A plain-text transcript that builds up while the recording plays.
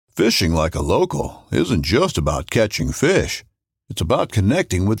Fishing like a local isn't just about catching fish. It's about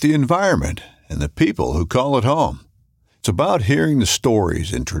connecting with the environment and the people who call it home. It's about hearing the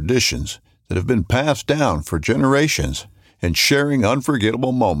stories and traditions that have been passed down for generations and sharing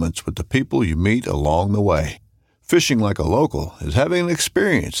unforgettable moments with the people you meet along the way. Fishing like a local is having an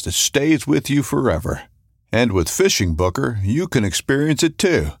experience that stays with you forever. And with Fishing Booker, you can experience it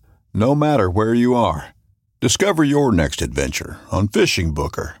too, no matter where you are. Discover your next adventure on Fishing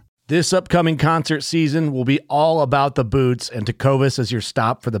Booker. This upcoming concert season will be all about the boots, and Tecovas is your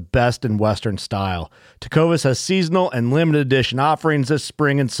stop for the best in Western style. Tecovas has seasonal and limited edition offerings this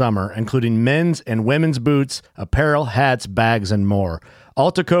spring and summer, including men's and women's boots, apparel, hats, bags, and more.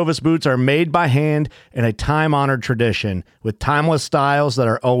 All Tecovas boots are made by hand in a time-honored tradition with timeless styles that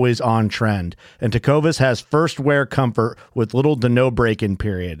are always on trend. And Tecovas has first wear comfort with little to no break-in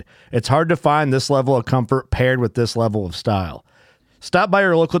period. It's hard to find this level of comfort paired with this level of style. Stop by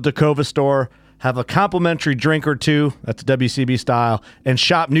your local Tecovas store, have a complimentary drink or two, that's WCB style, and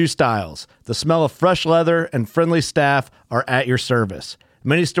shop new styles. The smell of fresh leather and friendly staff are at your service.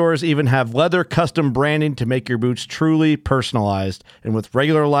 Many stores even have leather custom branding to make your boots truly personalized. And with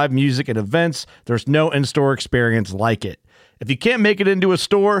regular live music and events, there's no in-store experience like it. If you can't make it into a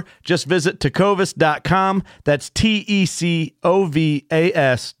store, just visit tecovas.com. That's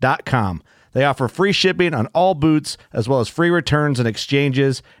TECOVAS.com. They offer free shipping on all boots, as well as free returns and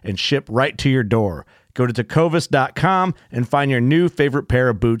exchanges, and ship right to your door. Go to tecovas.com and find your new favorite pair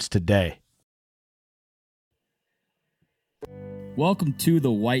of boots today. Welcome to the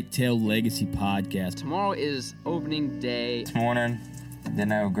Whitetail Legacy Podcast. Tomorrow is opening day. This morning,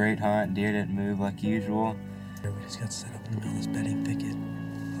 didn't have a great hunt. Deer didn't move like usual. We just got set up in the middle of this bedding thicket.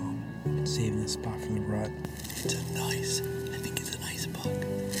 Been saving this spot from the rut. It's a nice, I think it's a nice buck.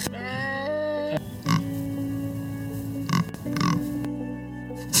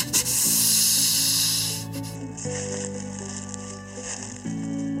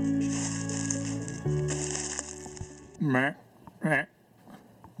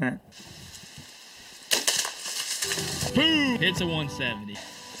 Boom! Hits a 170.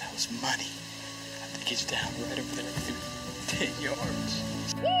 That was money. I think he's down right over there through 10 yards.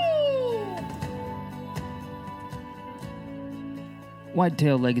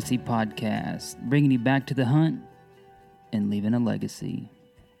 Whitetail Legacy Podcast, bringing you back to the hunt and leaving a legacy.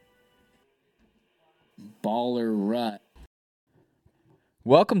 Baller rut.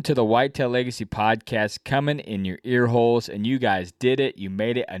 Welcome to the Whitetail Legacy Podcast, coming in your ear holes, and you guys did it. You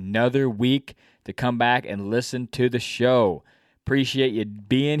made it another week to come back and listen to the show. Appreciate you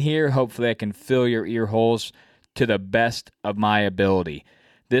being here. Hopefully I can fill your ear holes to the best of my ability.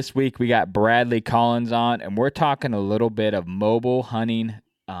 This week we got Bradley Collins on, and we're talking a little bit of mobile hunting,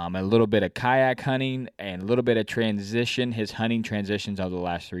 a little bit of kayak hunting, and a little bit of transition, his hunting transitions over the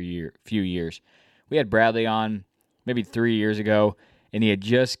last few years. We had Bradley on maybe 3 years ago, and he had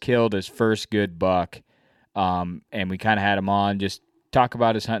just killed his first good buck, and we kind of had him on just talk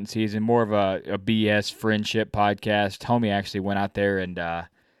about his hunting season, more of a BS friendship podcast. Homie actually went out there and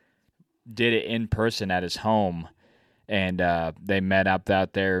did it in person at his home, and they met up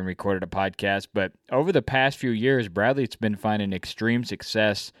out there and recorded a podcast. But over the past few years, Bradley's been finding extreme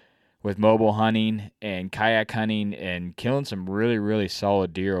success with mobile hunting and kayak hunting and killing some really, really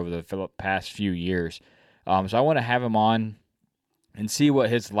solid deer over the past few years. So I want to have him on and see what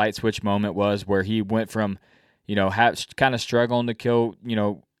his light switch moment was, where he went from, kind of struggling to kill,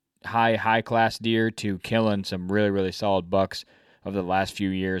 high class deer to killing some really, really solid bucks over the last few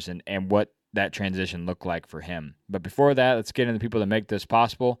years, and what that transition looked like for him. But before that, let's get into the people that make this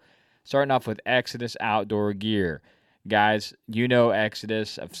possible. Starting off with Exodus Outdoor Gear. Guys, you know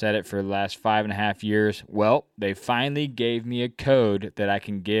Exodus. I've said it for the last 5.5 years. Well, they finally gave me a code that I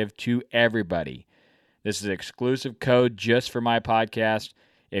can give to everybody. This is an exclusive code just for my podcast.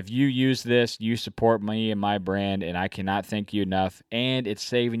 If you use this, you support me and my brand, and I cannot thank you enough. And it's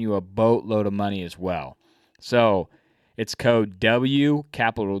saving you a boatload of money as well. So it's code W,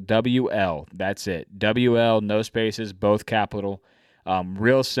 capital WL. That's it. WL, no spaces, both capital.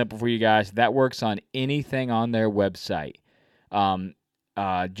 Real simple for you guys. That works on anything on their website.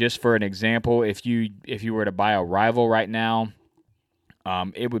 Just for an example, if you were to buy a Rival right now,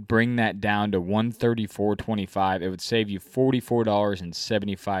 it would bring that down to $134.25. It would save you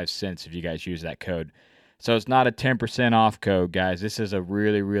 $44.75 if you guys use that code. So it's not a 10% off code, guys. This is a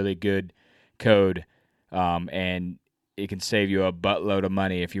really, really good code, and it can save you a buttload of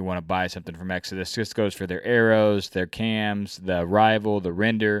money if you want to buy something from Exodus. This goes for their arrows, their cams, the Rival, the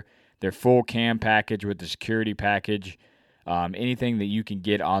Render, their full cam package with the security package. Anything that you can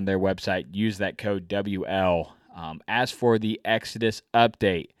get on their website, use that code WL. As for the Exodus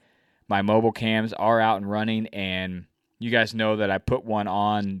update, my mobile cams are out and running, and you guys know that I put one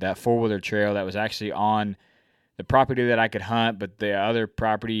on that 4-wheeler trail that was actually on the property that I could hunt, but the other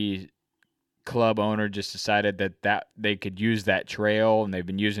property club owner just decided that they could use that trail, and they've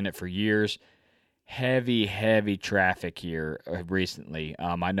been using it for years. Heavy traffic here recently.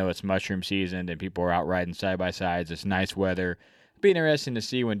 I know it's mushroom season and people are out riding side-by-sides. It's nice weather. It'll be interesting to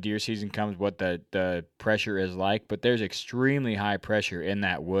see when deer season comes what the pressure is like, but there's extremely high pressure in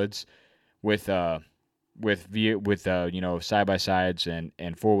that woods with side-by-sides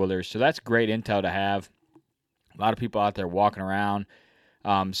and four-wheelers. So that's great intel to have. A lot of people out there walking around.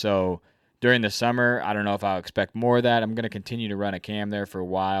 So during the summer, I don't know if I'll expect more of that. I'm going to continue to run a cam there for a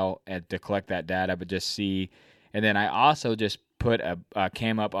while and to collect that data, but just see. And then I also just put a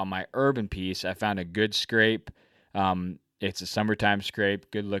cam up on my urban piece. I found a good scrape. It's a summertime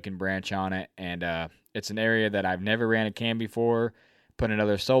scrape, good-looking branch on it, and it's an area that I've never ran a cam before. Put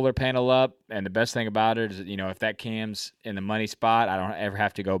another solar panel up, and the best thing about it is, if that cam's in the money spot, I don't ever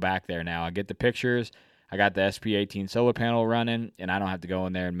have to go back there now. I get the pictures. I got the SP18 solar panel running, and I don't have to go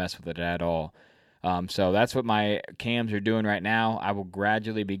in there and mess with it at all. So that's what my cams are doing right now. I will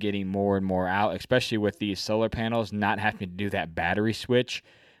gradually be getting more and more out, especially with these solar panels, not having to do that battery switch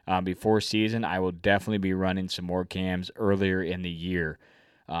before season. I will definitely be running some more cams earlier in the year,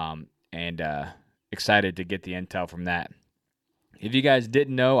 and excited to get the intel from that. If you guys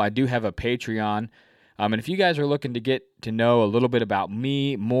didn't know, I do have a Patreon. And if you guys are looking to get to know a little bit about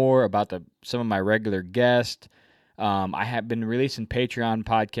me, more about some of my regular guests, I have been releasing Patreon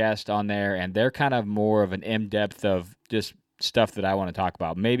podcasts on there, and they're kind of more of an in-depth of just stuff that I want to talk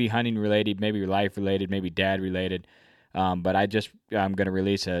about. Maybe hunting related, maybe life related, maybe dad related. But I'm going to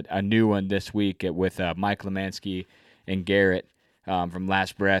release a new one this week with Mike Lemansky and Garrett from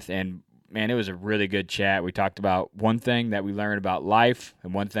Last Breath. And man, it was a really good chat. We talked about one thing that we learned about life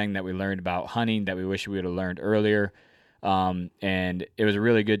and one thing that we learned about hunting that we wish we would have learned earlier. And it was a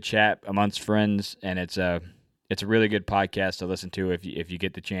really good chat amongst friends, and it's a really good podcast to listen to if you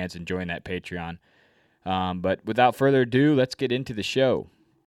get the chance and join that Patreon. But without further ado, let's get into the show.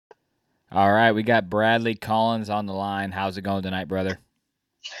 All right, we got Bradley Collins on the line. How's it going tonight, brother?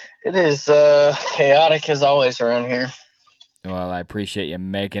 It is chaotic as always around here. Well, I appreciate you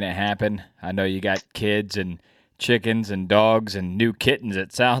making it happen. I know you got kids and chickens and dogs and new kittens,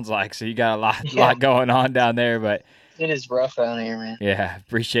 it sounds like, so you got a lot going on down there. But it is rough out here, man. Yeah,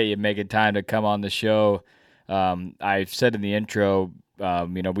 appreciate you making time to come on the show. I said in the intro,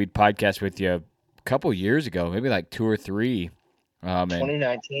 we'd podcast with you a couple years ago, maybe like 2 or 3.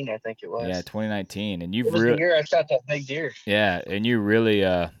 2019, I think it was. Yeah, 2019, and it was the year I shot that big deer. Yeah, and you've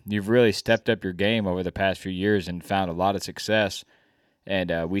really stepped up your game over the past few years and found a lot of success.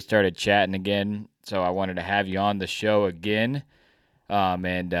 And we started chatting again, so I wanted to have you on the show again,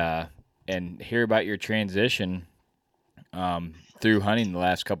 and hear about your transition through hunting the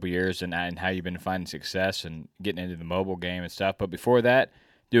last couple of years and how you've been finding success and getting into the mobile game and stuff. But before that,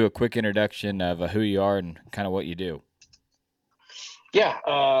 do a quick introduction of who you are and kind of what you do.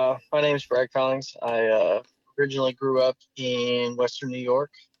 Yeah, my name is Brad Collins. I originally grew up in Western New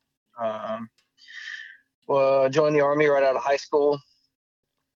Joined the Army right out of high school.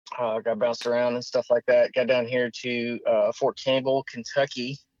 Got bounced around and stuff like that. Got down here to Fort Campbell,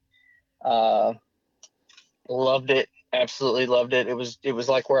 Kentucky. Loved it. Absolutely loved it. It was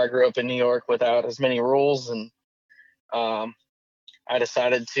like where I grew up in New York without as many rules. And I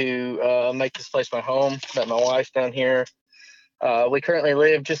decided to make this place my home. Met my wife down here. We currently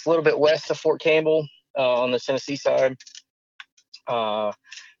live just a little bit west of Fort Campbell on the Tennessee side.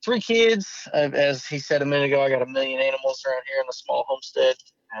 3 kids. As he said a minute ago, I got 1 million animals around here in the small homestead.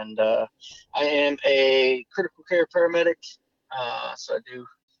 And I am a critical care paramedic. So I do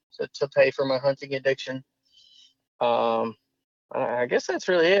to pay for my hunting addiction. I guess that's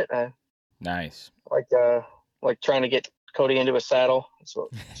really it. Nice. Like trying to get Cody into a saddle.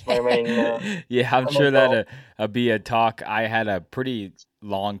 That's my main. Yeah, I'm sure that'd be a talk. I had a pretty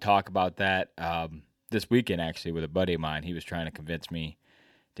long talk about that this weekend, actually, with a buddy of mine. He was trying to convince me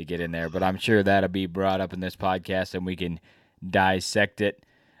to get in there, but I'm sure that'll be brought up in this podcast and we can dissect it.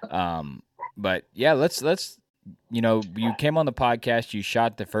 But yeah, let's you came on the podcast, you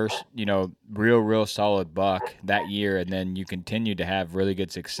shot the first, real solid buck that year, and then you continued to have really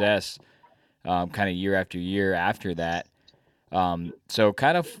good success kind of year after year after that. So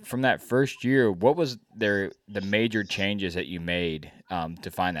kind of from that first year, what was the major changes that you made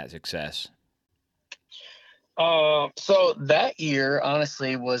to find that success? So that year,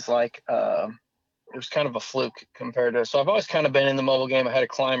 honestly, was like it was kind of a fluke compared to. So I've always kind of been in the mobile game. I had a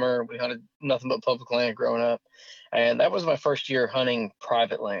climber. We hunted nothing but public land growing up, and that was my first year hunting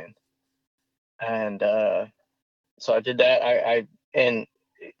private land. And so I did that. And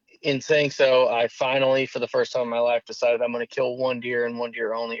in saying so, I finally, for the first time in my life, decided I'm going to kill one deer and one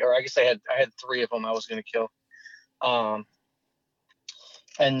deer only. Or I guess I had 3 of them I was going to kill.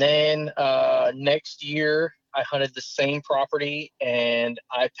 And then next year, I hunted the same property, and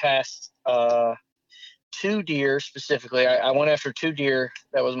I passed 2 deer specifically. I went after 2 deer.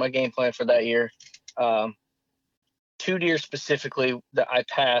 That was my game plan for that year. 2 deer specifically that I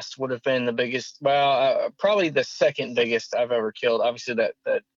passed would have been the biggest. Well, probably the second biggest I've ever killed. Obviously,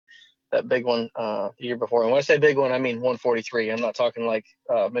 that big one the year before. And when I say big one, I mean 143. I'm not talking like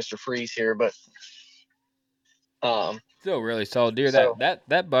Mr. Freeze here, but still really solid deer. So-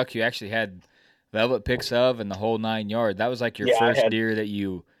 That buck you actually had velvet pics of and the whole 9 yards. That was like your first deer that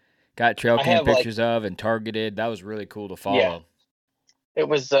you got trail cam pictures of and targeted. That was really cool to follow. Yeah. It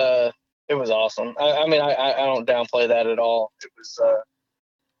was awesome. I mean, I don't downplay that at all. It was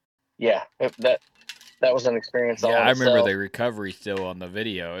that was an experience. Yeah, I remember the recovery still on the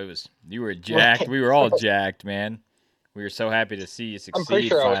video. You were jacked. We were all jacked, man. We were so happy to see you succeed. I'm pretty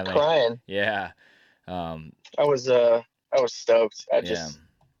sure finally. I was crying. Yeah. I was stoked.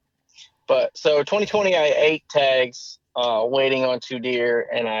 But so 2020, I 8 tags, waiting on 2 deer,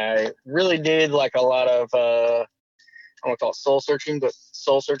 and I really did like a lot of I don't want to call it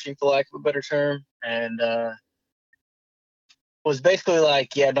soul searching for lack of a better term, and was basically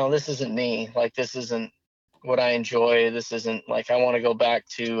like, yeah, no, this isn't me. Like, this isn't what I enjoy. This isn't like, I want to go back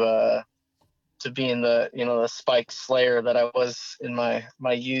to being the spike slayer that I was in my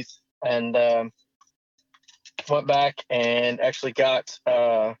youth, and went back and actually got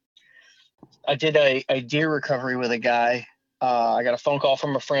I did a deer recovery with a guy. I got a phone call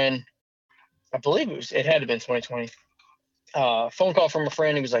from a friend. I believe it had to have been 2020. Phone call from a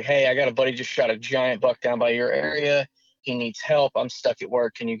friend. He was like, hey, I got a buddy just shot a giant buck down by your area. He needs help. I'm stuck at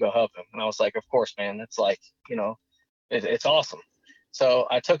work. Can you go help him? And I was like, of course, man. That's like, it's awesome. So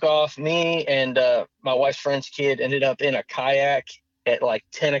I took off. Me and my wife's friend's kid ended up in a kayak at like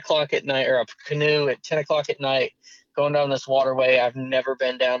 10 o'clock at night, or a canoe at 10 o'clock at night, going down this waterway I've never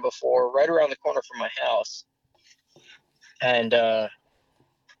been down before, right around the corner from my house. And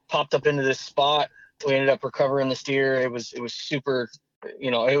popped up into this spot. We ended up recovering this deer. It was super,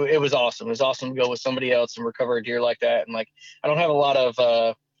 it was awesome. It was awesome to go with somebody else and recover a deer like that. And like, I don't have a lot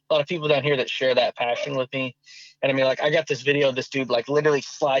of people down here that share that passion with me. And I mean, like, I got this video of this dude like literally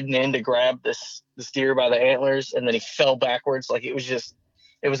sliding in to grab this deer by the antlers, and then he fell backwards. Like, it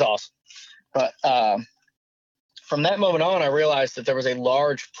was awesome. But from that moment on, I realized that there was a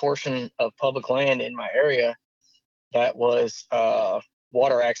large portion of public land in my area that was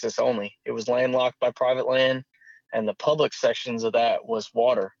water access only. It was landlocked by private land, and the public sections of that was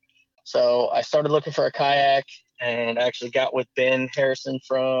water. So I started looking for a kayak, and I actually got with Ben Harrison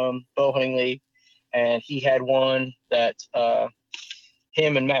from Bow Hunting League, and he had one that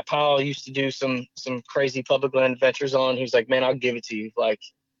him and Matt Powell used to do some crazy public land adventures on. He was like, man, I'll give it to you. Like,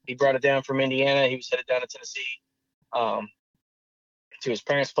 he brought it down from Indiana. He was headed down to Tennessee to his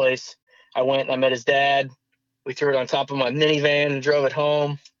parents' place. I went and I met his dad. We threw it on top of my minivan and drove it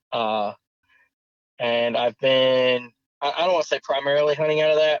home. And I've been, I don't want to say primarily hunting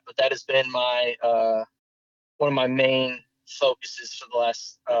out of that, but that has been my one of my main focuses for the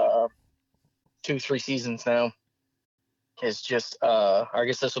last 2-3 seasons now. Is just, I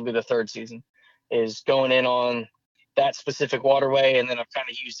guess this will be the 3rd season, is going in on that specific waterway. And then I've kind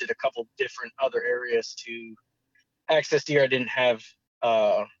of used it a couple different other areas to access deer I didn't have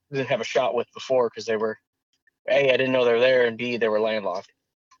a shot with before, because they were, A, I didn't know they were there, and B, they were landlocked.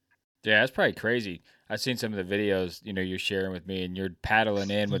 Yeah, that's probably crazy. I've seen some of the videos, you're sharing with me, and you're paddling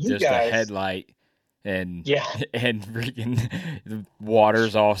in with You just guys- a headlight, and Yeah. and freaking the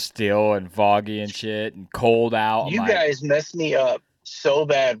water's all still and foggy and shit and cold out. You guys messed me up so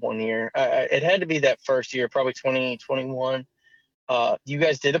bad one year. It had to be that first year, probably 2021. You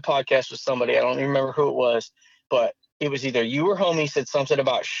guys did a podcast with somebody. I don't even remember who it was, but it was either you or Homie said something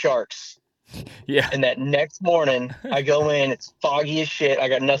about sharks. Yeah. And that next morning, I go in, it's foggy as shit. I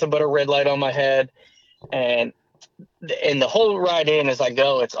got nothing but a red light on my head. And the whole ride in, as I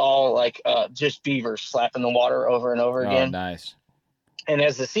go, it's all like just beavers slapping the water over and over again. Oh, nice. And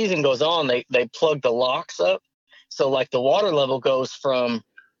as the season goes on, they plug the locks up. So like the water level goes from,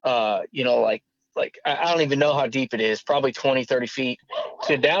 like I don't even know how deep it is, probably 20, 30 feet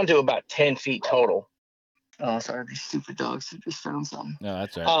to down to about 10 feet total. Oh, sorry, these stupid dogs have just found something. No,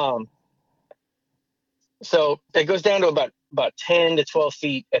 that's right. So it goes down to about 10 to 12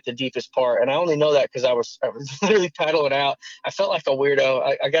 feet at the deepest part. And I only know that because I was literally paddling out. I felt like a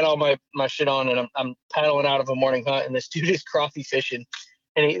weirdo. I got all my shit on, and I'm paddling out of a morning hunt, and this dude is crappie fishing.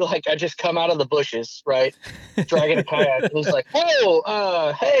 And he I just come out of the bushes, right, dragging a kayak. And he's like,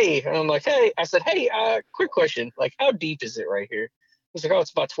 "Oh, hey," and I'm like, "Hey," I said, "Hey, quick question, how deep is it right here?" He's like, "Oh,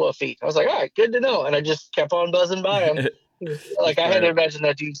 it's about 12 feet." I was like, "All right, good to know." And I just kept on buzzing by him. I had to imagine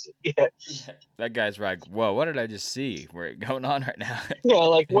that dude's, yeah. That guy's like, whoa, what did I just see? What's going on right now?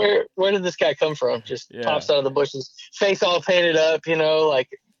 Yeah, where did this guy come from? Just pops out of the bushes, face all painted up, I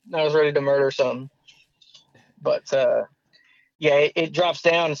was ready to murder something. But yeah, it drops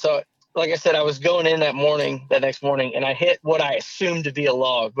down. So, like I said, I was going in that next morning, and I hit what I assumed to be a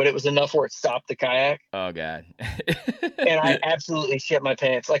log, but it was enough where it stopped the kayak. Oh, God. And I absolutely shit my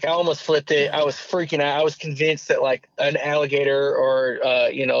pants. I almost flipped it. I was freaking out. I was convinced that an alligator or,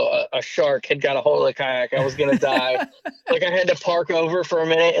 a shark had got a hold of the kayak. I was going to die. I had to park over for a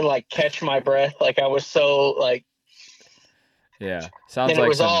minute and catch my breath. I was so yeah. Sounds and like it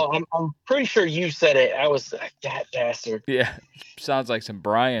was I'm pretty sure you said it. I was like, that bastard. Yeah. Sounds like some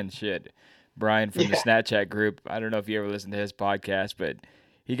Brian shit. Brian from the Snapchat group. I don't know if you ever listened to his podcast, but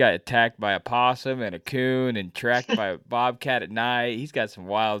he got attacked by a possum and a coon and tracked by a bobcat at night. He's got some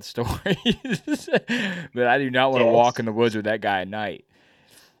wild stories. But I do not want to walk in the woods with that guy at night.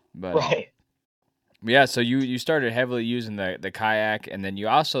 But right. Yeah, so you started heavily using the kayak, and then you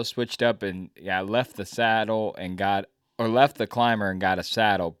also switched up and left the saddle and left the climber and got a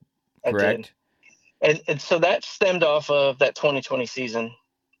saddle, correct? I did. And so that stemmed off of that 2020 season.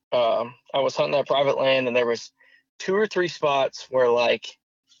 I was hunting that private land, and there was 2 or 3 spots where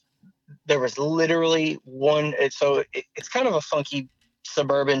there was literally one. It's kind of a funky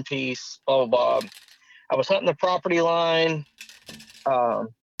suburban piece, blah, blah, blah. I was hunting the property line, and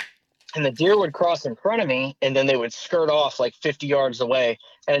the deer would cross in front of me, and then they would skirt off 50 yards away,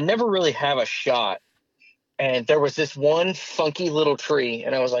 and I never really have a shot. And there was this one funky little tree,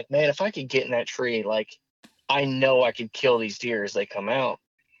 and I was like, man, if I could get in that tree, I know I could kill these deer as they come out.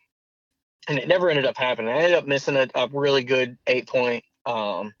 And it never ended up happening. I ended up missing a really good 8-point.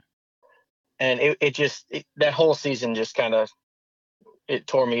 And that whole season just kind of, it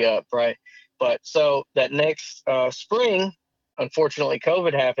tore me up, right? But so that next spring, unfortunately,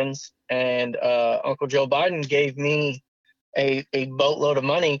 COVID happens, and Uncle Joe Biden gave me a boatload of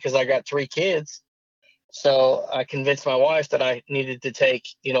money because I got 3 kids. So I convinced my wife that I needed to take,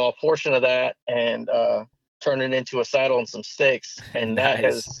 a portion of that and turn it into a saddle and some sticks. And Nice. That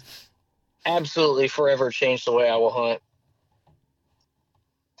has absolutely forever changed the way I will hunt.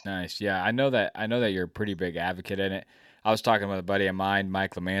 Nice. Yeah, I know that you're a pretty big advocate in it. I was talking with a buddy of mine,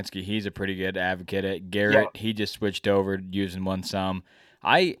 Mike Lemansky. He's a pretty good advocate at Garrett. Yeah. He just switched over using one some.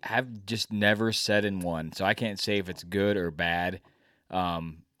 I have just never set in one, so I can't say if it's good or bad.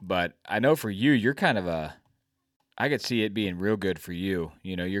 But I know for you, you're kind of I could see it being real good for you.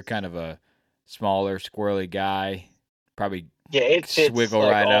 You're kind of a smaller, squirrely guy. Probably swiggle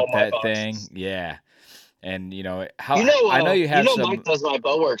right up that thing. Yeah. And I know you have some. Mike does my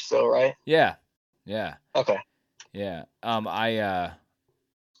bow works though, right? Yeah. Yeah. Okay. Yeah.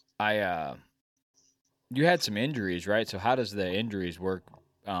 You had some injuries, right? So how does the injuries work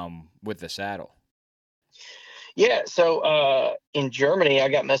with the saddle? Yeah, so in Germany, I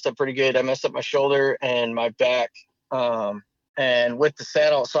got messed up pretty good. I messed up my shoulder and my back. And with the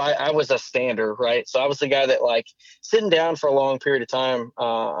saddle, so I was a stander, right? So I was the guy that sitting down for a long period of time.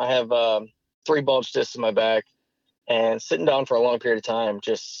 I have 3 bulge discs in my back, and sitting down for a long period of time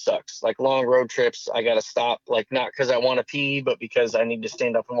just sucks. Long road trips, I got to stop, not because I want to pee, but because I need to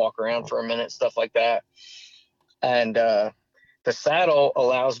stand up and walk around for a minute, stuff like that. And the saddle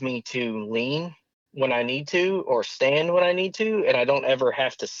allows me to lean when I need to or stand when I need to, and I don't ever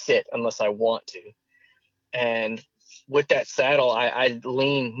have to sit unless I want to. And with that saddle, I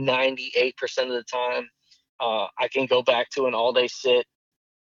lean 98% of the time. I can go back to an all-day sit.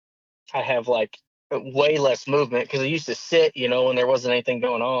 I have way less movement because I used to sit, when there wasn't anything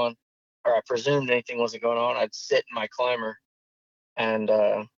going on, or I presumed anything wasn't going on. I'd sit in my climber, and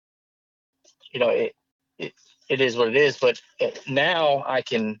it is what it is. But now I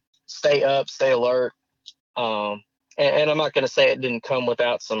can stay up, stay alert. And I'm not going to say it didn't come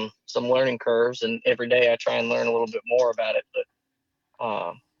without some learning curves, and every day I try and learn a little bit more about it.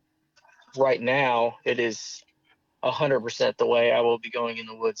 But right now, it is 100% the way I will be going in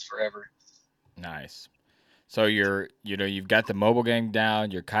the woods forever. Nice. So you've got the mobile game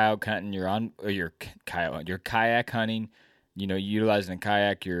down. You're kayak hunting. You're kayak hunting. Utilizing a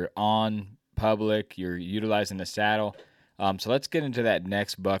kayak. You're on public. You're utilizing the saddle. So let's get into that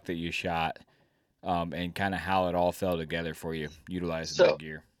next buck that you shot. And kind of how it all fell together for you, utilizing that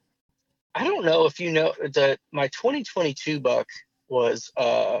gear. I don't know if you know that my 2022 buck was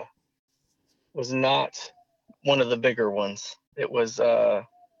not one of the bigger ones. It was I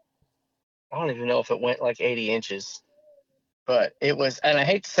don't even know if it went like 80 inches, but it was, and I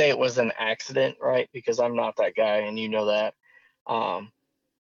hate to say it was an accident, right? Because I'm not that guy, and you know that.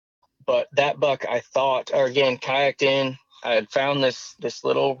 But that buck, I thought, or again, kayaked in. I had found this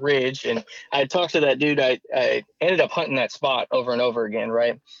little ridge, and I had talked to that dude. I ended up hunting that spot over and over again,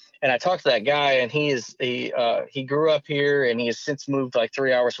 right? And I talked to that guy, and he grew up here, and he has since moved like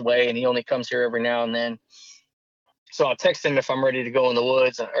 3 hours away, and he only comes here every now and then. So I'll text him if I'm ready to go in the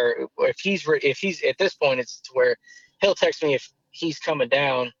woods, or if he's at this point, it's to where he'll text me if he's coming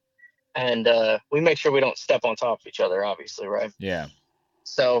down, and we make sure we don't step on top of each other, obviously, right? Yeah.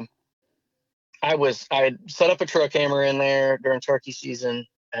 So I set up a trail camera in there during turkey season,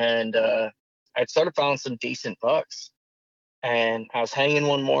 and I'd started finding some decent bucks. And I was hanging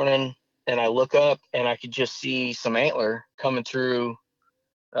one morning, and I look up, and I could just see some antler coming through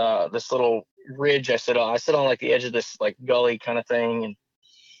this little ridge I sit on. I sit on like the edge of this like gully kind of thing, and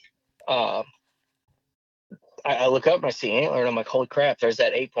I look up and I see antler, and I'm like, holy crap, there's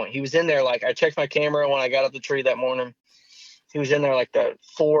that 8-point. He was in there, like I checked my camera when I got up the tree that morning. He was in there like the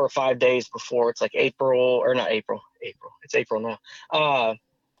 4 or 5 days before. It's like April. It's April now.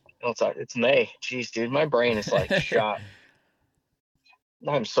 It's May. Jeez, dude, my brain is like shot.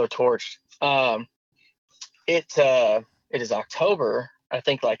 I'm so torched. It is October. I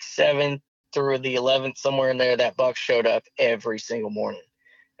think like 7th through the 11th, somewhere in there. That buck showed up every single morning,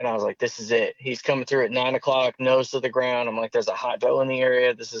 and I was like, "This is it." He's coming through at 9 o'clock, nose to the ground. I'm like, "There's a hot doe in the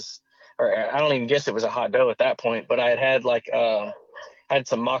area. Or I don't even guess it was a hot doe at that point, but I had like had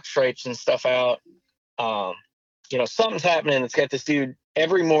some mock stripes and stuff out. Something's happening. It's got this dude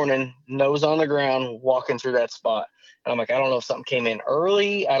every morning, nose on the ground, walking through that spot. And I'm like, I don't know if something came in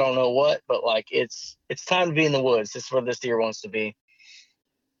early. I don't know what, but like it's time to be in the woods. This is where this deer wants to be.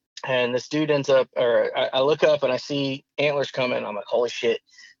 And this dude ends up, or I look up and I see antlers coming. I'm like, holy shit.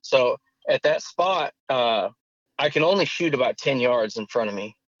 So at that spot, I can only shoot about 10 yards in front of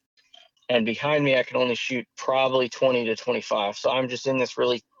me. And behind me, I can only shoot probably 20 to 25. So I'm just in this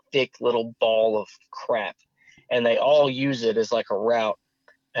really thick little ball of crap. And they all use it as like a route.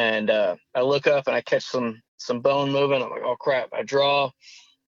 And I look up and I catch some bone moving. I'm like, oh, crap. I draw.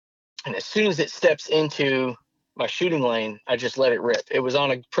 And as soon as it steps into my shooting lane, I just let it rip. It was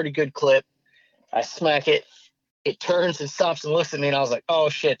on a pretty good clip. I smack it. It turns and stops and looks at me. And I was like, oh,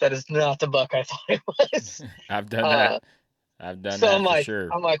 shit, that is not the buck I thought it was. I've done that. I've done that for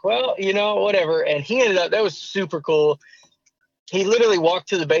sure. I'm like, well, whatever. And he ended up, that was super cool. He literally walked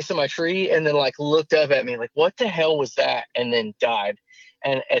to the base of my tree and then like looked up at me like, what the hell was that? And then died.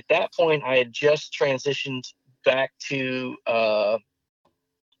 And at that point, I had just transitioned back to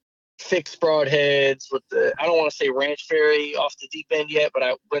fixed broadheads with I don't want to say ranch fairy off the deep end yet, but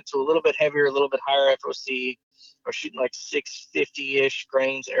I went to a little bit heavier, a little bit higher FOC. I was shooting like 650-ish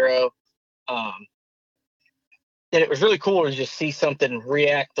grains arrow. And it was really cool to just see something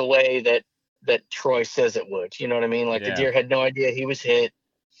react the way that Troy says it would. You know what I mean? Like the deer had no idea he was hit,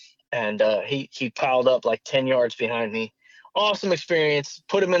 and he piled up like 10 yards behind me. Awesome experience.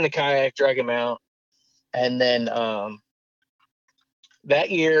 Put him in the kayak, drag him out, and then that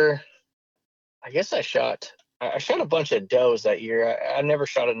year, I guess I shot a bunch of does that year. I never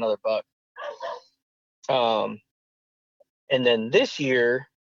shot another buck. And then this year,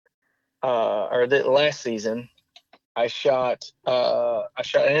 or the last season, I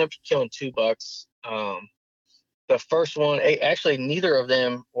ended up killing 2 bucks. The first one, actually, neither of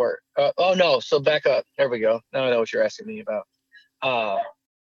them were. Oh no! So back up. There we go. Now I know what you're asking me about.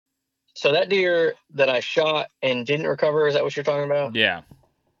 So that deer that I shot and didn't recover, is that what you're talking about? Yeah.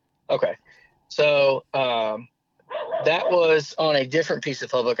 Okay. So that was on a different piece of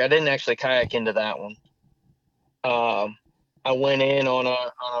public. I didn't actually kayak into that one. I went in on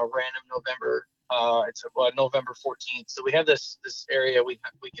a random November. It's November 14th. So we have this area we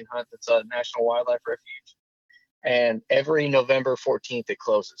can hunt that's a National Wildlife Refuge, and every November 14th it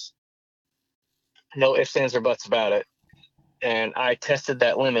closes. No ifs, ands, or buts about it. And I tested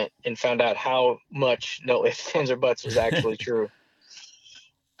that limit and found out how much no ifs, ands, or buts was actually true.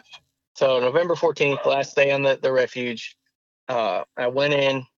 So November 14th, last day on the refuge, I went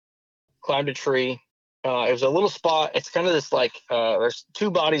in, climbed a tree. It was a little spot. It's kind of this like there's 2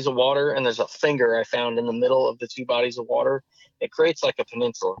 bodies of water, and there's a finger I found in the middle of the 2 bodies of water. It creates like a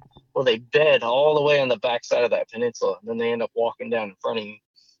peninsula. Well, they bed all the way on the backside of that peninsula, and then they end up walking down in front of you,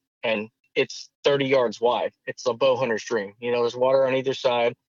 and it's 30 yards wide. It's a bow hunter stream. There's water on either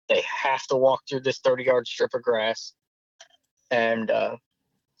side. They have to walk through this 30-yard strip of grass, and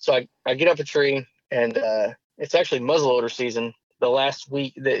so I get up a tree, and it's actually muzzleloader season. The last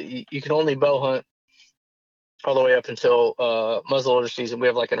week that you can only bow hunt all the way up until muzzleloader season. We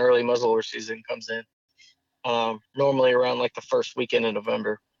have like an early muzzleloader season comes in, normally around like the first weekend in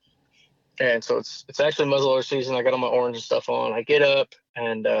November. And so it's actually muzzleloader season. I got all my orange and stuff on. I get up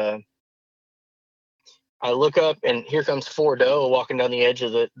and I look up, and here comes 4 doe walking down the edge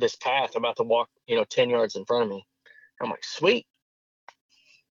of this path, about to walk 10 yards in front of me. I'm like, sweet.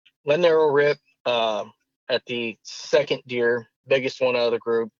 Let an arrow rip at the second deer, biggest one out of the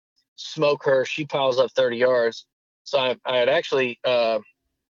group. Smoke her. She piles up 30 yards. So I had actually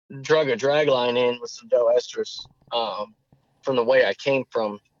drug a drag line in with some doe estrus from the way I came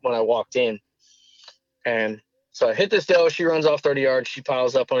from when I walked in. And so I hit this doe. She runs off 30 yards. She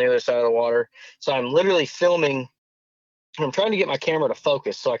piles up on the other side of the water. So I'm literally filming. I'm trying to get my camera to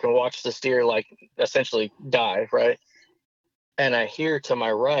focus so I can watch this deer like essentially die, right? And I hear to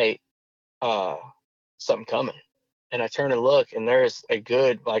my right something coming. And I turn and look, and there's a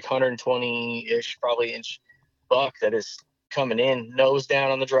good like 120-ish probably inch buck that is coming in, nose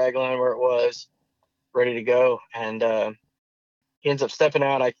down on the drag line where it was, ready to go. And he ends up stepping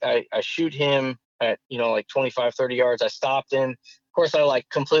out. I shoot him at like 25, 30 yards. I stopped him. Of course, I like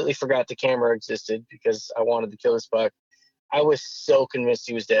completely forgot the camera existed because I wanted to kill this buck. I was so convinced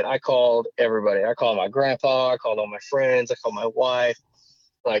he was dead. I called everybody. I called my grandpa. I called all my friends. I called my wife.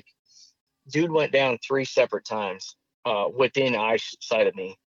 Like, dude went down 3 separate times within eyesight of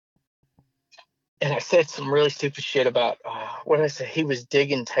me. And I said some really stupid shit about what did I say? He was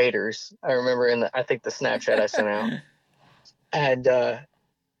digging taters. I remember I think the Snapchat I sent out. And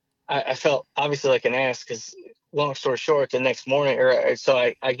I felt obviously like an ass because, long story short, the next morning, so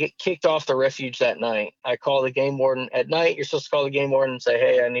I get kicked off the refuge that night. I call the game warden at night. You're supposed to call the game warden and say,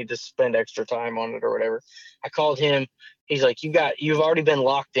 hey, I need to spend extra time on it or whatever. I called him. He's like, you've already been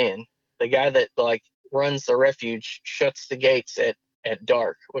locked in. The guy that like runs the refuge shuts the gates at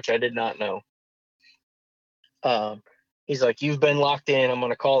dark, which I did not know. He's like, you've been locked in. I'm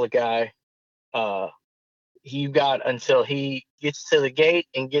going to call the guy. You got until he gets to the gate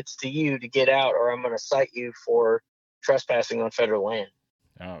and gets to you to get out, or I'm going to cite you for trespassing on federal land.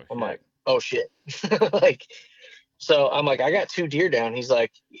 I'm like, oh shit. Like, so I'm like, I got 2 deer down. He's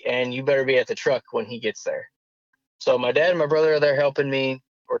like, and you better be at the truck when he gets there. So my dad and my brother are there helping me.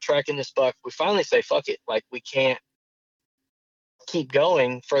 We're tracking this buck. We finally say, fuck it. Like, we can't keep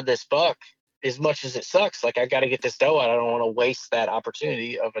going for this buck as much as it sucks. Like, I got to get this doe out. I don't want to waste that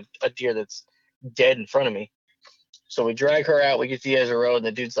opportunity of a deer that's dead in front of me. So we drag her out. We get to the edge of the road, and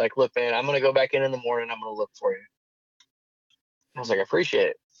the dude's like, look, man, I'm going to go back in the morning. I'm going to look for you. I was like, I appreciate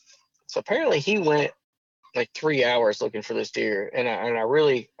it. So apparently he went like 3 hours looking for this deer. And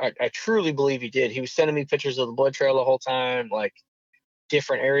I truly believe he did. He was sending me pictures of the blood trail the whole time, like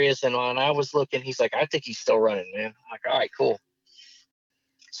different areas. And when I was looking, he's like, I think he's still running, man. I'm like, all right, cool.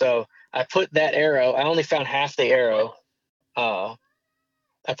 So I put that arrow. I only found half the arrow.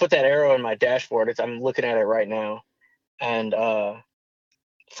 I put that arrow in my dashboard. I'm looking at it right now. And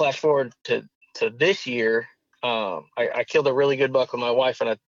flash forward to this year, I killed a really good buck with my wife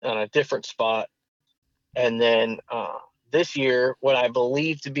on a different spot. And then this year, what I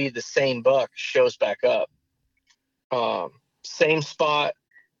believe to be the same buck shows back up. Same spot,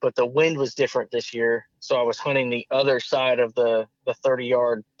 but the wind was different this year. So I was hunting the other side of the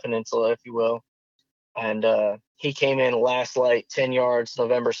 30-yard peninsula, if you will. And he came in last light, 10 yards,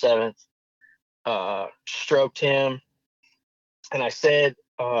 November 7th. Stroked him. And I said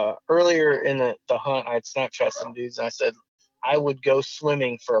earlier in the hunt, I had Snapchat some dudes, and I said, I would go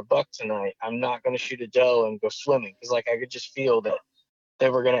swimming for a buck tonight. I'm not going to shoot a doe and go swimming because, like, I could just feel that they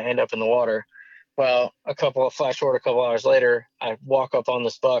were going to end up in the water. Well, flash forward a couple hours later, I walk up on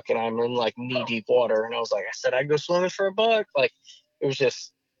this buck, and I'm in, like, knee-deep water. And I was like, I said I'd go swimming for a buck. Like, it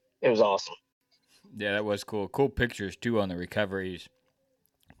was awesome. Yeah, that was cool. Cool pictures, too, on the recoveries.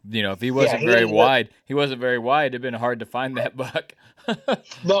 If he wasn't very wide, it'd been hard to find that buck.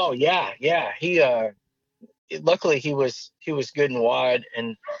 No, yeah. He luckily he was good and wide,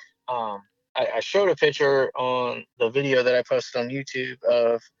 and I showed a picture on the video that I posted on YouTube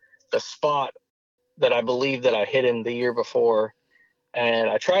of the spot that I believe that I hit him the year before, and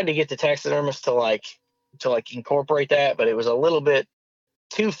I tried to get the taxidermist to incorporate that, but it was a little bit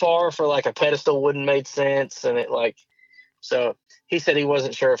too far for like a pedestal wouldn't make sense, and so he said he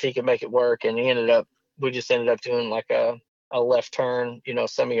wasn't sure if he could make it work, and we just ended up doing like a left turn,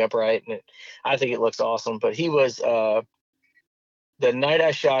 semi-upright, and I think it looks awesome. But he was the night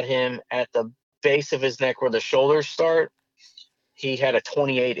I shot him, at the base of his neck where the shoulders start, he had a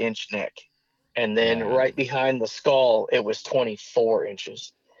 28-inch neck, and then right behind the skull it was 24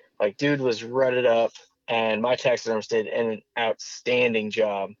 inches. Like, dude was rutted up, and my taxidermist did an outstanding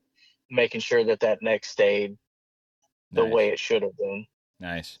job making sure that neck stayed the Nice. way it should have been.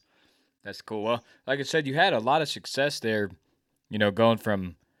 Nice. That's cool. Well, like I said, you had a lot of success there, going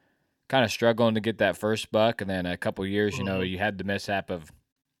from kind of struggling to get that first buck, and then a couple years, you had the mishap of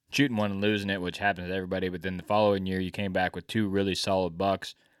shooting one and losing it, which happens to everybody. But then the following year, you came back with 2 really solid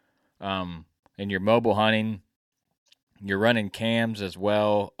bucks. And you're mobile hunting. You're running cams as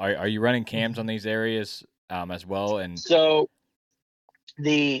well. Are you running cams on these areas as well? And So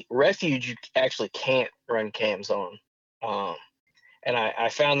the refuge you actually can't run cams on. And I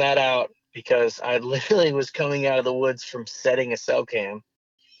found that out because I literally was coming out of the woods from setting a cell cam.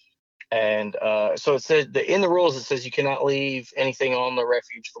 And so it said in the rules, it says you cannot leave anything on the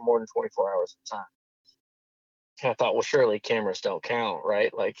refuge for more than 24 hours at a time. And I thought, well, surely cameras don't count,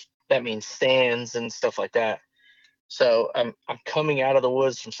 right? Like that means stands and stuff like that. So I'm coming out of the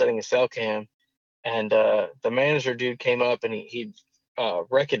woods from setting a cell cam, and the manager dude came up and he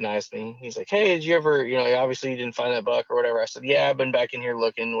recognized me. He's like, "Hey, did you ever, obviously you didn't find that buck or whatever?" I said, "Yeah, I've been back in here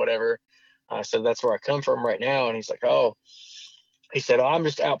looking, whatever." I said, "That's where I come from right now." And he's like, "Oh," he said, "Oh, I'm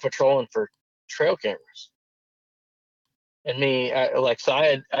just out patrolling for trail cameras." And me,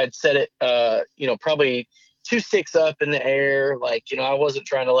 I'd set it, probably 2 sticks up in the air, like, I wasn't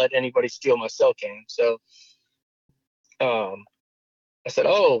trying to let anybody steal my cell cam. So I said,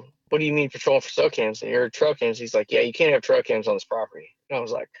 "Oh, what do you mean patrolling for cell cams and your trail cams?" He's like, "Yeah, you can't have trail cams on this property." And I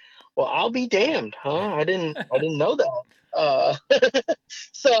was like, "Well, I'll be damned, huh? I didn't know that."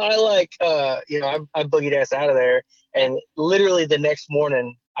 So I I boogied ass out of there, and literally the next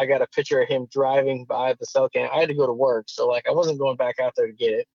morning I got a picture of him driving by the cell cam. I had to go to work, so like I wasn't going back out there to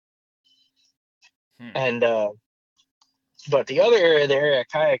get it. And but the other area, the area I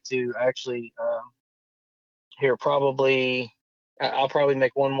kayak to, actually here I'll probably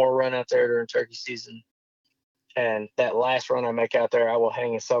make one more run out there during turkey season, and that last run I make out there, I will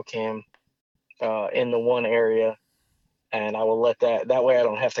hang a cell cam in the one area, and I will let that way I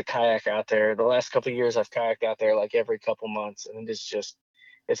don't have to kayak out there. The last couple of years I've kayaked out there like every couple months, and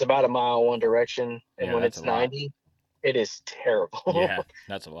it's about a mile one direction, and Yeah, when that's it's a lot. 90, it is terrible. yeah,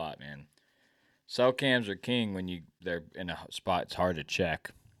 that's a lot, man. Cell cams are king when they're in a spot it's hard to check,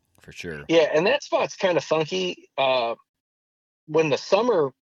 for sure. Yeah, and that spot's kind of funky. When the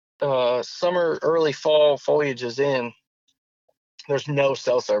summer, early fall foliage is in, there's no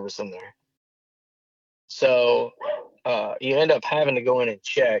cell service in there. So you end up having to go in and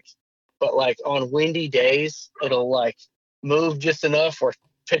check. But like on windy days, it'll like move just enough where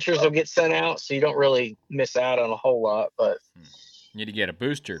pictures will get sent out, so you don't really miss out on a whole lot. But You need to get a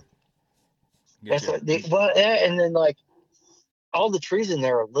booster. and then like all the trees in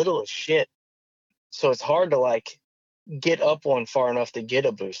there are little as shit, so it's hard to like get up one far enough to get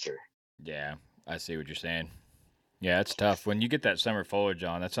a booster. Yeah, I see what you're saying. Yeah, it's tough. When you get that summer foliage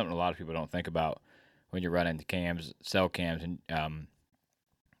on, that's something a lot of people don't think about when you're running cell cams, and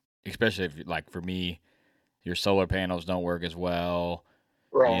especially if, like for me, your solar panels don't work as well.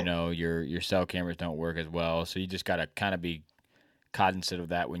 Right. Your cell cameras don't work as well. So you just got to kind of be cognizant of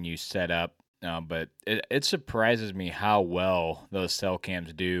that when you set up. But it surprises me how well those cell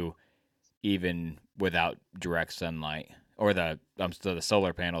cams do even without direct sunlight, or the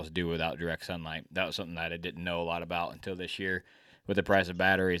solar panels do without direct sunlight. That was something that I didn't know a lot about until this year. With the price of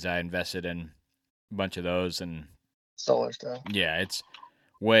batteries, I invested in a bunch of those, and Solar stuff. yeah, it's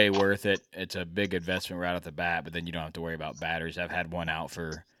way worth it. It's a big investment right off the bat, but then you don't have to worry about batteries. I've had one out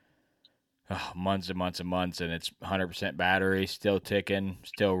for months and months and months, and it's 100% battery, still ticking,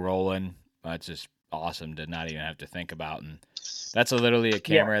 still rolling. It's just awesome to not even have to think about. And that's literally a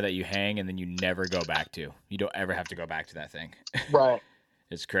camera that you hang and then you never go back to. You don't ever have to go back to that thing. Right.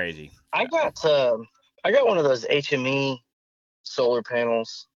 It's crazy. I got one of those HME solar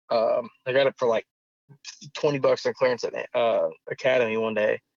panels. I got it for like $20 on clearance at Academy one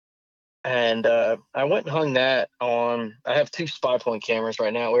day, and I went and hung that on. I have 2 spy point cameras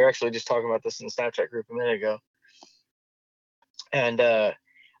right now. We were actually just talking about this in the Snapchat group a minute ago, and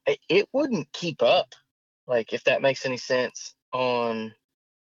it wouldn't keep up, like, if that makes any sense. On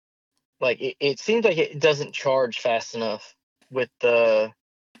like it seems like it doesn't charge fast enough with the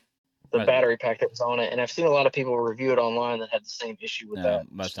battery pack that was on it, and I've seen a lot of people review it online that had the same issue with that.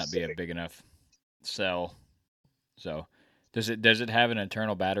 Must not be a big enough cell. So does it have an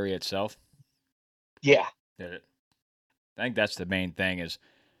internal battery itself? Yeah. Did it? I think that's the main thing is,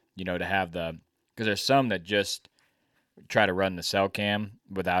 to have because there's some that just try to run the cell cam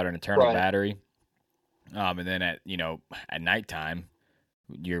without an internal battery. And then at nighttime,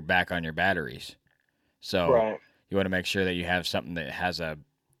 you're back on your batteries. So you want to make sure that you have something that has a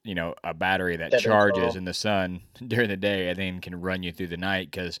battery that charges in the sun during the day and then can run you through the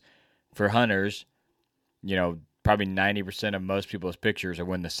night. Because for hunters, probably 90% of most people's pictures are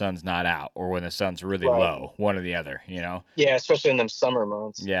when the sun's not out or when the sun's really Right. low, one or the other, you know? Yeah, especially in them summer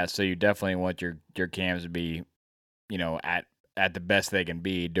months. Yeah, so you definitely want your cams to be, at the best they can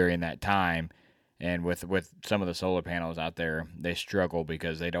be during that time. And with some of the solar panels out there, they struggle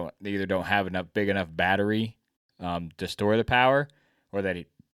because they either don't have big enough battery to store the power, or they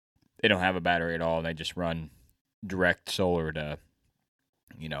don't have a battery at all and they just run direct solar to,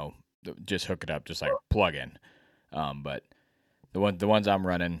 just hook it up, just like plug in. But the ones I'm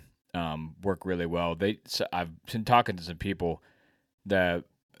running work really well. I've been talking to some people. The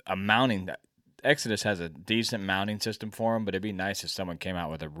mounting, Exodus has a decent mounting system for them, but it'd be nice if someone came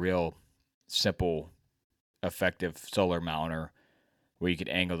out with a real simple, effective solar mounter where you could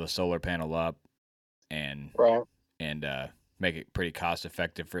angle the solar panel up and Right. Make it pretty cost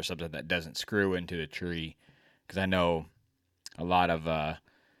effective for something that doesn't screw into the tree. Because I know a lot of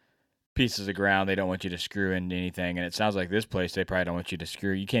pieces of ground, they don't want you to screw into anything, and it sounds like this place they probably don't want you to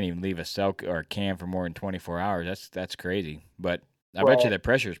screw. You can't even leave a cell or a cam for more than 24 hours. That's crazy. But I bet you the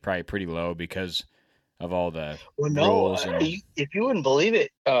pressure is probably pretty low because of all the rules. If you wouldn't believe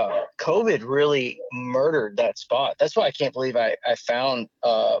it, COVID really murdered that spot. That's why I can't believe I found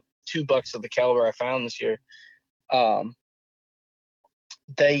 $2 of the caliber I found this year. I've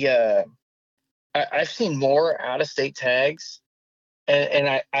seen more out-of-state tags. And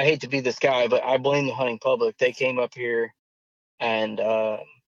I hate to be this guy, but I blame the hunting public. They came up here and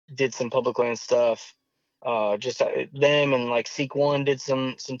did some public land stuff. Just them and like Seek One did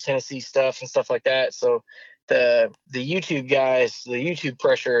some Tennessee stuff and stuff like that. So the YouTube guys, the YouTube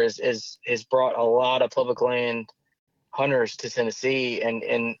pressure has brought a lot of public land hunters to Tennessee.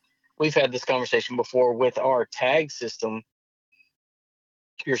 And we've had this conversation before with our tag system.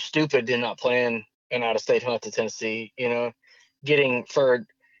 You're stupid to not plan an out-of-state hunt to Tennessee, getting for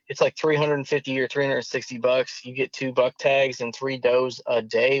it's like $350 or $360. You get 2 buck tags and 3 does a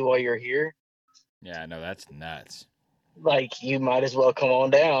day while you're here. Yeah, no, that's nuts. Like, you might as well come on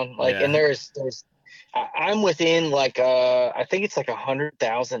down. Like, yeah. And there's I'm within like I think it's like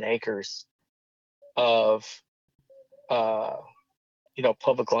 100,000 acres of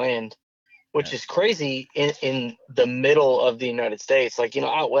public land, which is crazy in the middle of the United States. Like,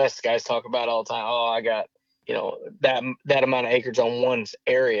 out west, guys talk about all the time, oh, I got that amount of acres on one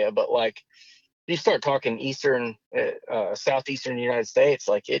area, but like you start talking eastern, southeastern United States,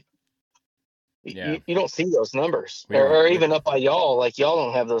 like you don't see those numbers, or even up by y'all. Like, y'all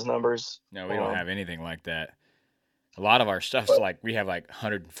don't have those numbers. No, we don't have anything like that. A lot of our stuff's like we have like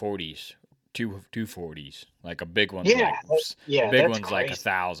 140s, 240s, like a big one's big one's crazy. Like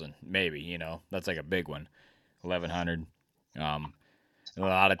 1,000, maybe. That's like a big one, 1,100. A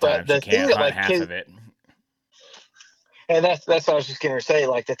lot of times you can't hunt half of it. And that's what I was just going to say.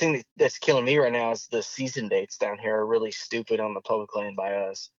 Like, the thing that's killing me right now is the season dates down here are really stupid on the public land by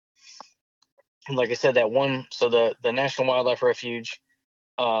us. And like I said, that one, so the National Wildlife Refuge,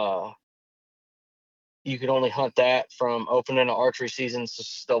 you can only hunt that from opening the archery season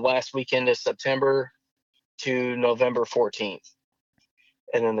the last weekend of September to November 14th.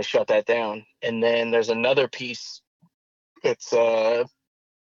 And then they shut that down. And then there's another piece. It's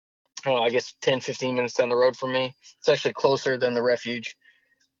I guess 10, 15 minutes down the road from me. It's actually closer than the refuge.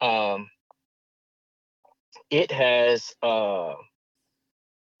 It has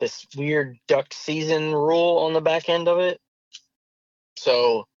this weird duck season rule on the back end of it.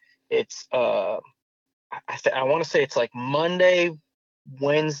 So it's, I want to say it's like Monday,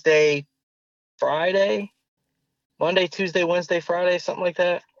 Wednesday, Friday. Monday, Tuesday, Wednesday, Friday, something like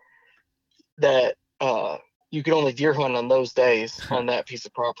that. That you can only deer hunt on those days on that piece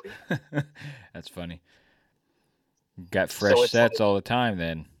of property. That's funny. Got fresh sets all the time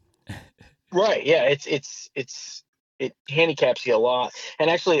then. Right. Yeah. It handicaps you a lot. And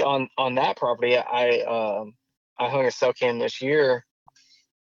actually on that property, I hung a cell cam this year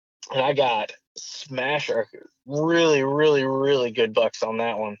and I got smasher, really, really, really good bucks on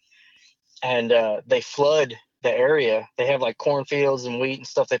that one. And they flood the area. They have like cornfields and wheat and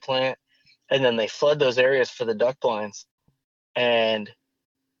stuff they plant. And then they flood those areas for the duck blinds. And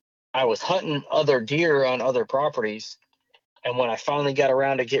I was hunting other deer on other properties. And when I finally got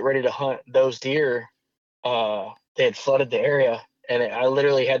around to get ready to hunt those deer, they had flooded the area. And I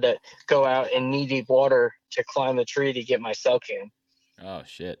literally had to go out in knee-deep water to climb the tree to get my cell cam. Oh,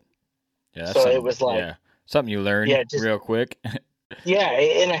 shit. Yeah, that's so it was like... something you learned real quick. Yeah,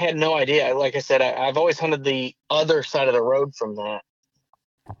 and I had no idea. Like I said, I've always hunted the other side of the road from that.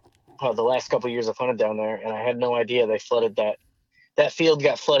 The last couple of years I've hunted down there, and I had no idea they flooded that. That field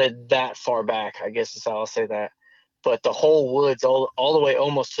got flooded that far back, I guess is how I'll say that. But the whole woods, all the way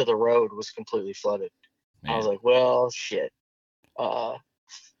almost to the road, was completely flooded. I was Man. like, well, shit. But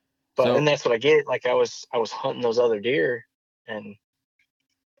So and that's what I get. Like I was hunting those other deer, and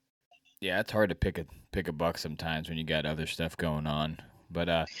yeah, it's hard to pick a buck sometimes when you got other stuff going on. But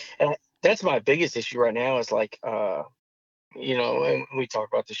and that's my biggest issue right now is like, and we talk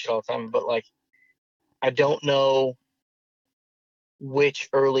about this shit all the time, but like, I don't know which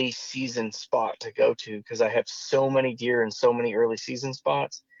early season spot to go to because I have so many deer and so many early season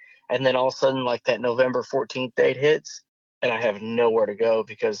spots. And then all of a sudden, like that November 14th date hits, and I have nowhere to go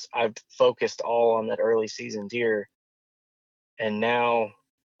because I've focused all on that early season deer. And now,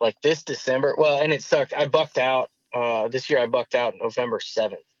 like this December, well, and it sucked. I bucked out this year. I bucked out November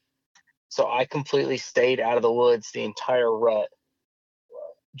 7th. So I completely stayed out of the woods the entire rut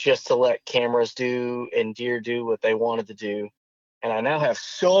just to let cameras do and deer do what they wanted to do. And I now have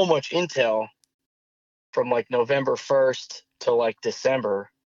so much intel from like November 1st to like December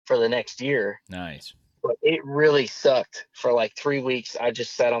for the next year. nice. But it really sucked for like 3 weeks. I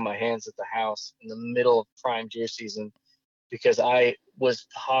just sat on my hands at the house in the middle of prime deer season because I was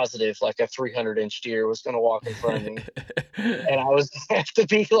positive like a 300-inch deer was going to walk in front of me. And I was going to have to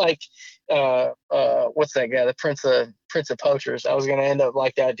be like, what's that guy? The Prince of Poachers. I was going to end up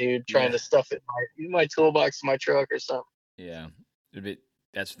like that dude trying to stuff it in my toolbox in my truck or something. Yeah.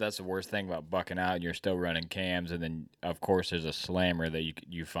 That's the worst thing about bucking out, and you're still running cams, and then of course there's a slammer that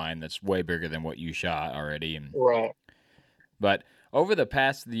you find that's way bigger than what you shot already. And Right. but over the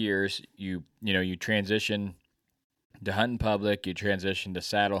past years, you transition to hunting public, you transition to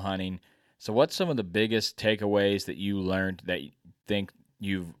saddle hunting. So what's some of the biggest takeaways that you learned that you think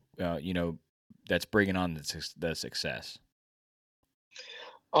you've that's bringing on the success?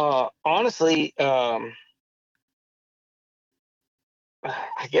 Honestly,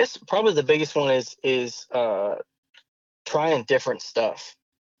 I guess probably the biggest one is trying different stuff,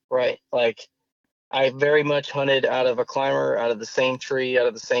 right? Like I very much hunted out of a climber, out of the same tree, out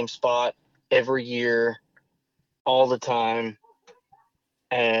of the same spot every year, all the time,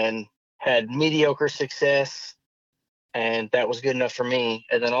 and had mediocre success, and that was good enough for me.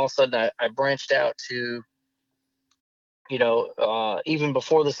 And then all of a sudden I branched out to, even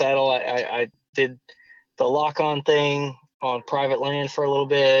before the saddle, I did the lock-on thing on private land for a little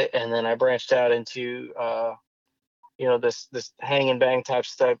bit, and then I branched out into this hang and bang type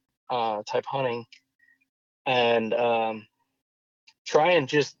stuff, type hunting, and trying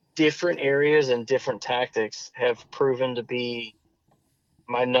just different areas and different tactics have proven to be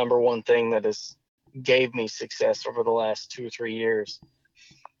my number one thing that has gave me success over the last 2 or 3 years.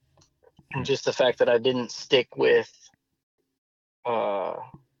 And just the fact that I didn't stick with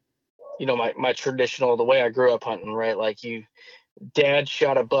my traditional, the way I grew up hunting, right? Like dad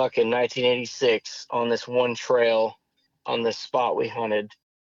shot a buck in 1986 on this one trail on this spot we hunted,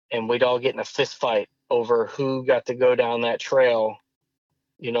 and we'd all get in a fist fight over who got to go down that trail,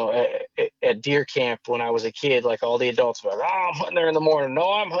 at deer camp when I was a kid. Like all the adults were like, oh, I'm hunting there in the morning.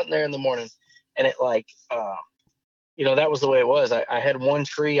 No, I'm hunting there in the morning. And it that was the way it was. I had one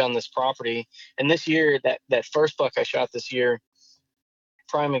tree on this property, and this year, that first buck I shot this year,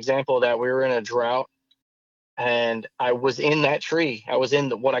 prime example of that, we were in a drought, and I was in that tree. I was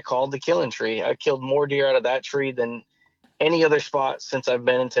in what I called the killing tree. I killed more deer out of that tree than any other spot since I've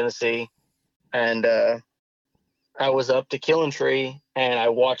been in Tennessee. And I was up the killing tree, and I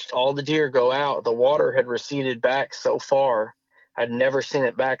watched all the deer go out. The water had receded back so far. I'd never seen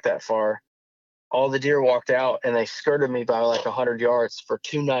it back that far. All the deer walked out, and they skirted me by like 100 yards for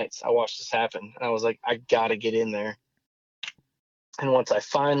 2 nights. I watched this happen, and I was like, I got to get in there. And once I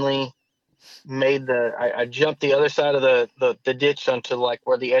finally made I jumped the other side of the ditch onto like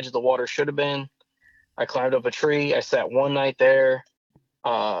where the edge of the water should have been. I climbed up a tree. I sat one night there.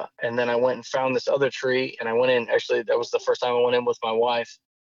 And then I went and found this other tree, and I went in. Actually, that was the first time I went in with my wife,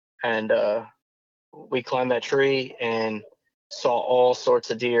 and we climbed that tree and saw all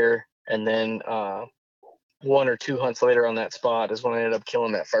sorts of deer. And then 1 or 2 hunts later on that spot is when I ended up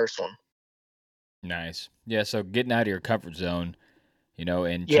killing that first one. Nice. Yeah, so getting out of your comfort zone,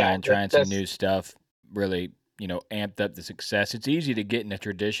 and trying some new stuff really, amped up the success. It's easy to get in a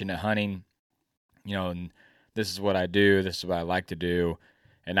tradition of hunting, and this is what I do, this is what I like to do,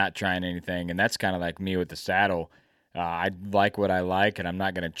 and not trying anything. And that's kind of like me with the saddle. I like what I like, and I'm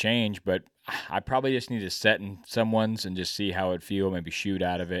not going to change, but I probably just need to set in someone's and just see how it feel, maybe shoot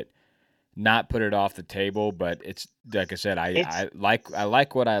out of it. Not put it off the table, but it's like I said, I like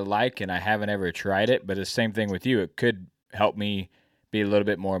what I like, and I haven't ever tried it. But the same thing with you, it could help me be a little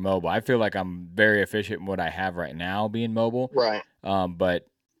bit more mobile. I feel like I'm very efficient in what I have right now, being mobile. Right. But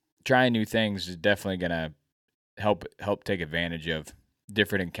trying new things is definitely gonna help take advantage of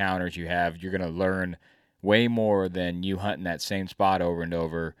different encounters you have. You're gonna learn way more than you hunting that same spot over and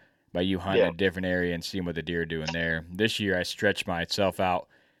over by you hunting a different area and seeing what the deer are doing there. This year I stretched myself out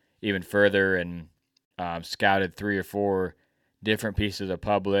even further and scouted 3 or 4 different pieces of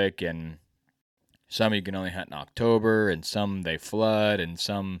public, and some you can only hunt in October, and some they flood, and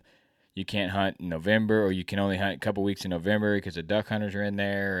some you can't hunt in November, or you can only hunt a couple weeks in November because the duck hunters are in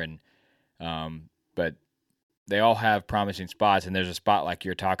there. And but they all have promising spots, and there's a spot like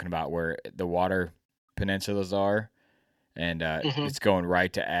you're talking about where the water peninsulas are, and it's going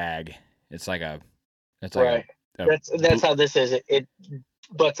right to ag. It's like right. That's how this is. It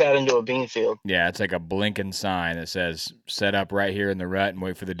butts out into a bean field. Yeah, it's like a blinking sign that says set up right here in the rut and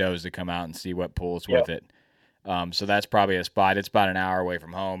wait for the does to come out and see what pulls with it. So that's probably a spot. It's about an hour away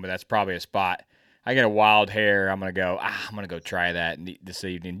from home, but that's probably a spot. I get a wild hair. I'm gonna go try that this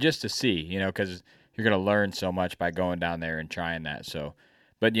evening just to see, because you're gonna learn so much by going down there and trying that. So,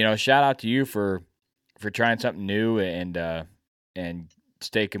 but shout out to you for trying something new and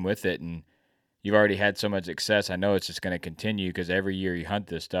sticking with it. And you've already had so much success. I know it's just going to continue because every year you hunt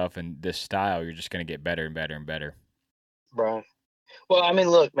this stuff and this style, you're just going to get better and better and better. Right. Well, I mean,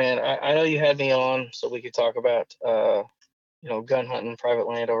 look, man, I know you had me on so we could talk about, gun hunting, private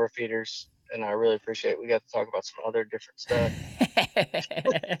land over feeders, and I really appreciate it. We got to talk about some other different stuff.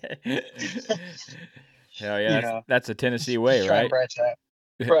 Hell yeah, that's a Tennessee way, right? Branch out.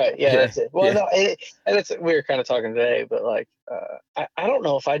 Right. Yeah, that's it. Well, no, and it's we were kind of talking today, but like, I don't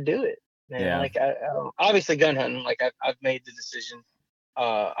know if I'd do it. Man. Yeah. Like I obviously gun hunting. Like I've made the decision.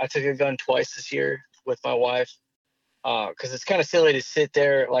 I took a gun twice this year with my wife. Because it's kind of silly to sit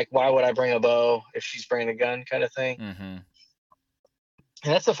there. Like, why would I bring a bow if she's bringing a gun, kind of thing. Mm-hmm. And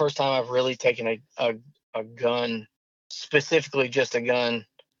that's the first time I've really taken a gun, specifically just a gun,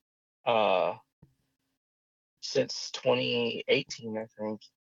 since 2018, I think.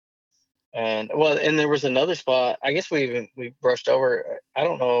 And there was another spot. I guess we brushed over. I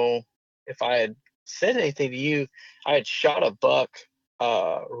don't know if I had said anything to you. I had shot a buck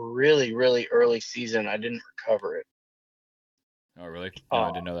really, really early season. I didn't recover it. Oh, really? No,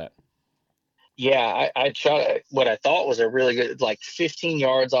 I didn't know that. Yeah, I shot what I thought was a really good, like 15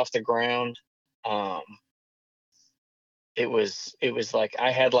 yards off the ground. It was like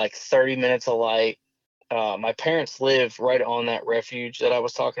I had like 30 minutes of light. My parents live right on that refuge that I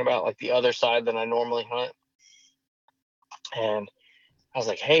was talking about, like the other side that I normally hunt. And I was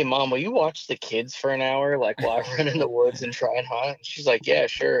like, "Hey, Mom, will you watch the kids for an hour, like while I run in the woods and try and hunt?" And she's like, "Yeah,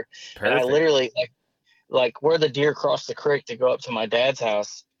 sure." Perfect. And I literally like where the deer cross the creek to go up to my dad's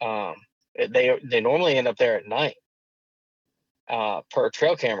house. They normally end up there at night, per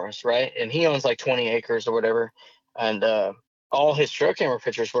trail cameras, right? And he owns like 20 acres or whatever, and all his trail camera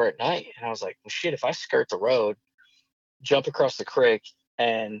pictures were at night. And I was like, well, shit, if I skirt the road, jump across the creek,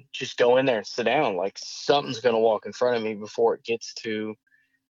 and just go in there and sit down, like something's gonna walk in front of me before it gets to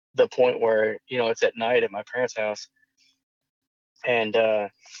the point where it's at night at my parents' house. And I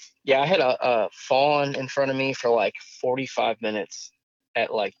had a fawn in front of me for like 45 minutes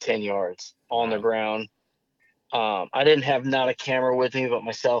at like 10 yards on the ground. I didn't have not a camera with me, but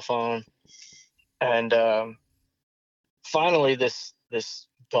my cell phone. And finally this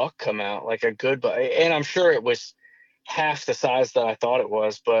buck come out, like a good buck. And I'm sure it was half the size that I thought it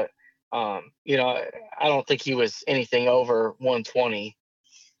was, but I don't think he was anything over 120.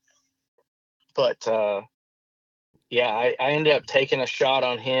 But I ended up taking a shot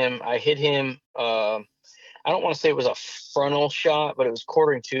on him. I hit him. I don't want to say it was a frontal shot, but it was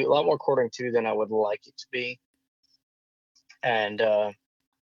a lot more quartering to than I would like it to be. And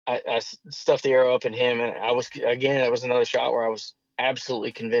I stuffed the arrow up in him, and that was another shot where I was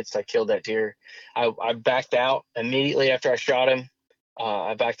absolutely convinced I killed that deer. I backed out immediately after I shot him.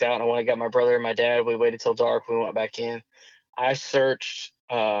 I backed out, and I went and got my brother and my dad. We waited till dark. We went back in. I searched.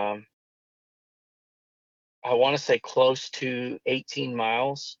 I want to say close to 18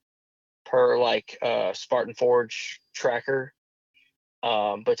 miles per Spartan Forge tracker,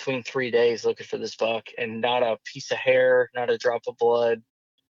 between 3 days looking for this buck, and not a piece of hair, not a drop of blood.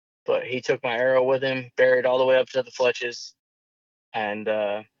 But he took my arrow with him, buried all the way up to the fletches. And,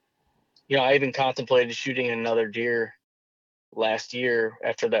 I even contemplated shooting another deer last year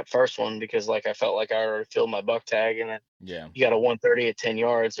after that first one, because I felt like I already filled my buck tag, and then you got a 130 at 10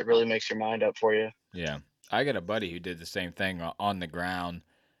 yards. It really makes your mind up for you. Yeah. I got a buddy who did the same thing on the ground,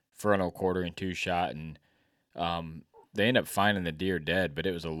 frontal quartering 2 shot, and they ended up finding the deer dead, but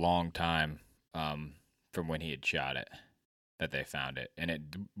it was a long time from when he had shot it that they found it, and it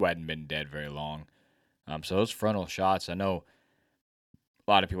hadn't been dead very long. So those frontal shots, I know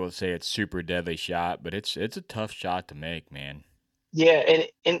a lot of people say it's super deadly shot, but it's a tough shot to make, man. Yeah,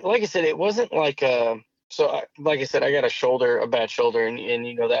 and like I said, it wasn't like So like I said, I got a bad shoulder, and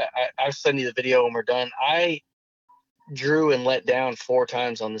you know that. I'll send you the video when we're done. I drew and let down 4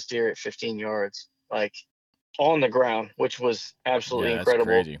 times on this deer at 15 yards, like on the ground, which was absolutely incredible.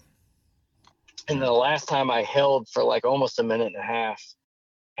 That's crazy. And the last time I held for like almost a minute and a half,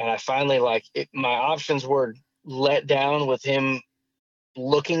 and I finally my options were let down with him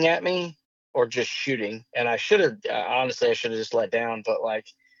looking at me or just shooting. And I should have honestly, I should have just let down, but like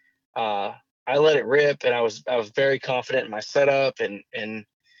I let it rip, and I was very confident in my setup, and you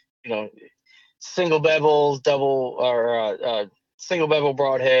know, single bevel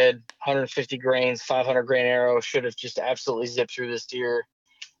broadhead, 150 grains, 500 grain arrow, should have just absolutely zipped through this deer.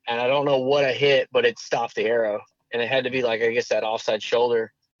 And I don't know what I hit, but it stopped the arrow, and it had to be like, I guess, that offside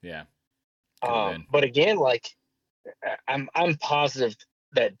shoulder. Yeah. But again, like I'm positive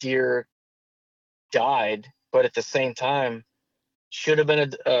that deer died, but at the same time, should have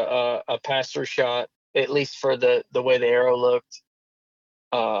been a pass-through shot, at least for the way the arrow looked.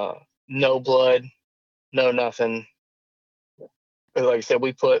 No blood, no nothing. But like I said,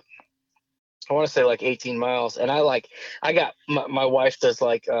 we put, I want to say like 18 miles, and I got my wife does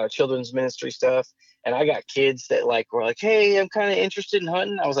like children's ministry stuff, and I got kids that like were like, hey, I'm kind of interested in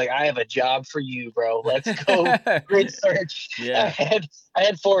hunting. I was like, I have a job for you, bro. Let's go grid search. Yeah. I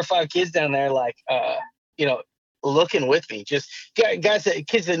had 4 or 5 kids down there, like you know, looking with me, just kids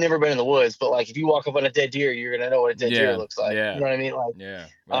that have never been in the woods, but like if you walk up on a dead deer, you're gonna know what a dead deer looks like. Yeah. You know what I mean? Like,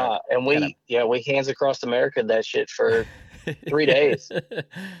 yeah. And we hands across America that shit for 3 days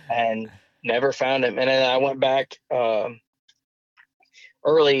and never found him. And then I went back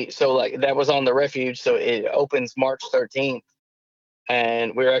early, so like that was on the refuge, so it opens March 13th,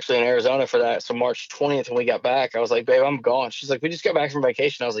 and we were actually in Arizona for that. So March 20th, when we got back, I was like, babe, I'm gone. She's like, we just got back from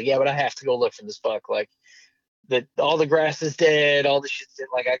vacation. I was like, yeah, but I have to go look for this buck. Like, all the grass is dead, all the shit's dead.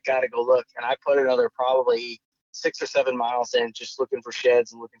 Like, I gotta go look. And I put another probably 6 or 7 miles in, just looking for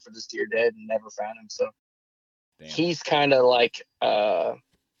sheds and looking for this deer dead, and never found him. So he's kind of like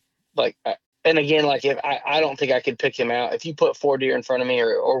and again, like, if I don't think I could pick him out. If you put 4 deer in front of me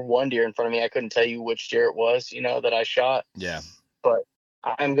or 1 deer in front of me, I couldn't tell you which deer it was, you know, that I shot. Yeah. But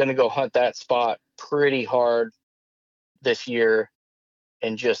I'm gonna go hunt that spot pretty hard this year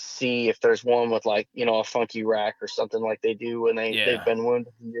and just see if there's one with, like, you know, a funky rack or something like they do when they've been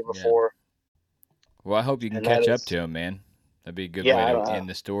wounded the year before. Well, I hope you can catch up to him, man. That'd be a good way to end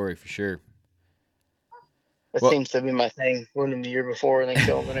the story for sure. That seems to be my thing. Wound him the year before and then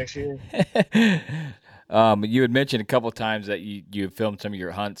kill him the next year. You had mentioned a couple of times that you filmed some of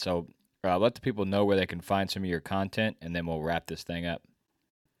your hunts, so let the people know where they can find some of your content, and then we'll wrap this thing up.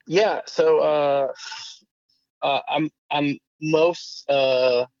 Yeah, so I'm most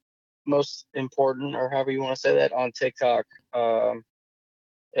important, or however you want to say that, on TikTok.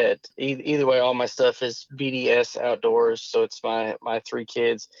 Either way, all my stuff is BDS Outdoors, so it's my 3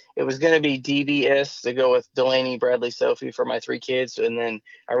 kids. It was going to be DBS to go with Delaney, Bradley, Sophie for my 3 kids, and then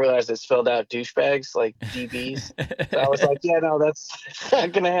I realized it spelled out douchebags, like DBs. So I was like, yeah, no, that's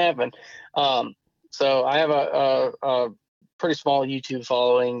not going to happen. So I have a pretty small YouTube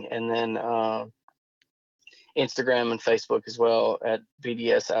following, and then Instagram and Facebook as well at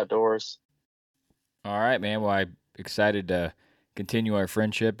BDS Outdoors. All right, man. Well, I'm excited to continue our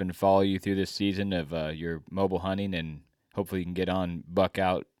friendship and follow you through this season of your mobile hunting, and hopefully you can get on buck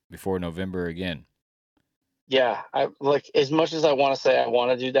out before November again. Yeah, I like, as much as I want to say I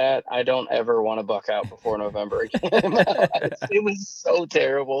want to do that, I don't ever want to buck out before November again. It was so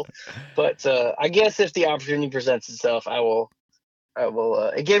terrible, but I guess if the opportunity presents itself, I will.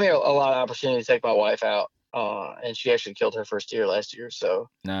 It gave me a lot of opportunity to take my wife out, and she actually killed her first deer last year. So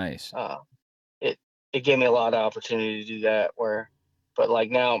nice. It gave me a lot of opportunity to do that. But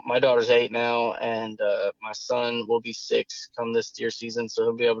like now, my daughter's 8 now, and my son will be 6 come this deer season, so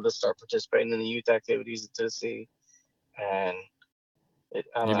he'll be able to start participating in the youth activities at Tennessee. And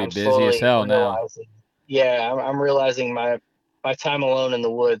you'll be busy as hell now. Yeah, I'm realizing my time alone in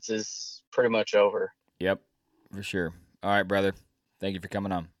the woods is pretty much over. Yep, for sure. All right, brother. Thank you for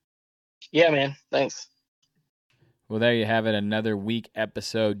coming on. Yeah, man. Thanks. Well, there you have it. Another week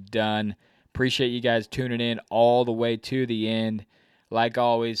episode done. Appreciate you guys tuning in all the way to the end. Like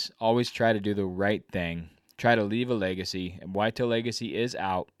always try to do the right thing. Try to leave a legacy. And Whitetail Legacy is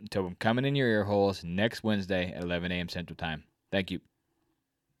out until I'm coming in your ear holes next Wednesday at 11 a.m. Central Time. Thank you.